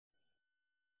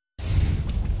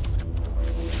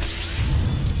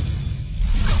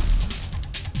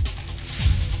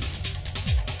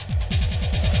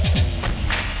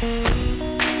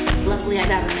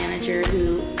have a manager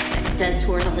who does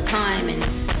tours all the time, and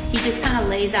he just kind of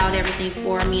lays out everything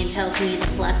for me and tells me the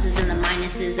pluses and the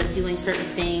minuses of doing certain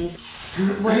things.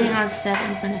 Waiting on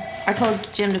Steph. I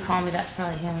told Jim to call me. That's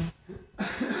probably him.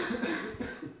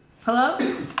 Hello?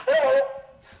 Hello.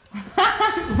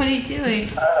 What are you doing?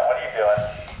 I don't know. What are you doing?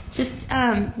 Just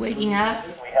waking up.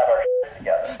 We have our shit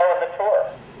together. Oh, the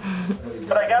tour.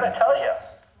 But I gotta tell you,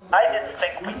 I didn't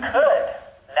think we could.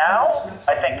 Now,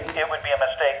 I think it would be a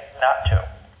mistake not to.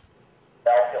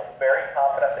 I feel very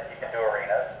confident that you can do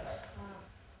arenas.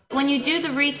 When you do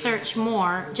the research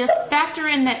more, just factor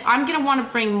in that I'm going to want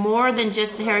to bring more than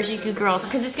just the Harajuku girls,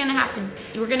 because it's going to have to,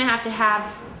 we're going to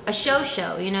have a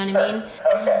show, you know what I mean?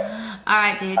 Okay. All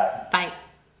right, dude. Bye.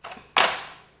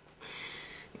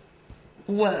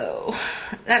 Whoa.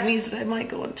 That means that I might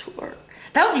go on tour.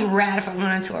 That would be rad if I went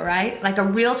on tour, right? Like a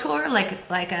real tour, like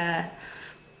a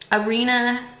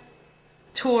arena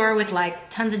tour with like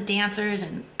tons of dancers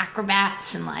and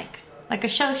acrobats and like a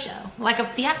show, like a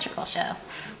theatrical show,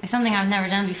 like something I've never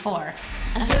done before.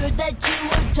 I heard that you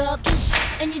were talking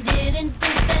shit and you didn't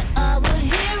think that I would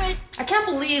hear it. I can't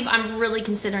believe I'm really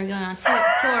considering going on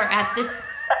tour at this.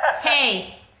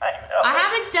 Hey, I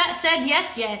haven't said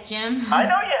yes yet, Jim. I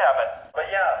know you haven't, but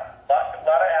yeah, lot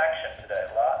of action today.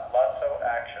 Lots of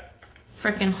action.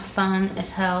 Freaking fun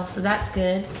as hell, so that's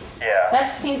good. Yeah. That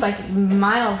seems like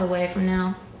miles away from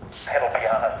now. It'll be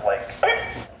on us like.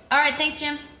 All right, thanks,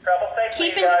 Jim. Travel safely,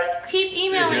 you guys. Keep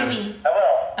emailing me. I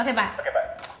will. Okay, bye. Okay, bye.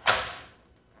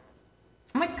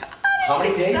 Oh my God. How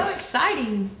many days? So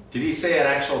exciting. Did he say an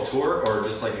actual tour or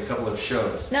just like a couple of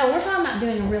shows? No, we're talking about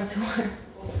doing a real tour.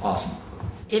 Awesome.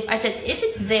 If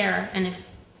it's there and if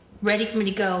it's ready for me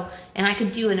to go, and I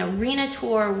could do an arena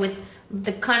tour with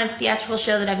the kind of theatrical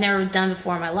show that I've never done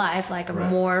before in my life, like a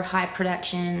more high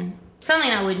production,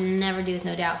 something I would never do with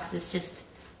No Doubt because it's just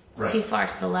too far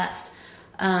to the left.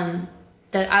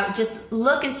 That I would just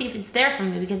look and see if it's there for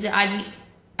me, because I'd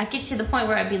get to the point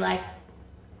where I'd be like,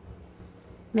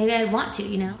 maybe I'd want to,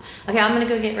 you know? Okay, I'm gonna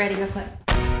go get ready real quick.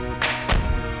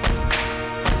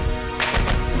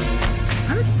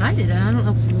 I'm excited, and I don't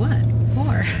know what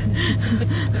for.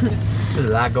 There's a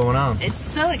lot going on. It's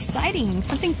so exciting.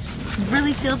 Something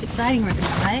really feels exciting right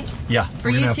now, right? Yeah. For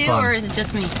you too, or is it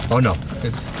just me? Oh no,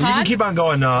 you can keep on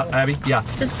going, Abby. Yeah.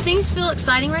 Does things feel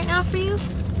exciting right now for you?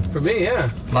 For me, yeah.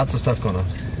 Lots of stuff going on.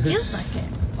 Feels like it.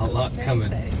 A lot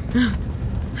coming.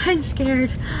 I'm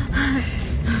scared. I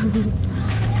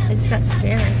just got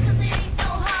scared.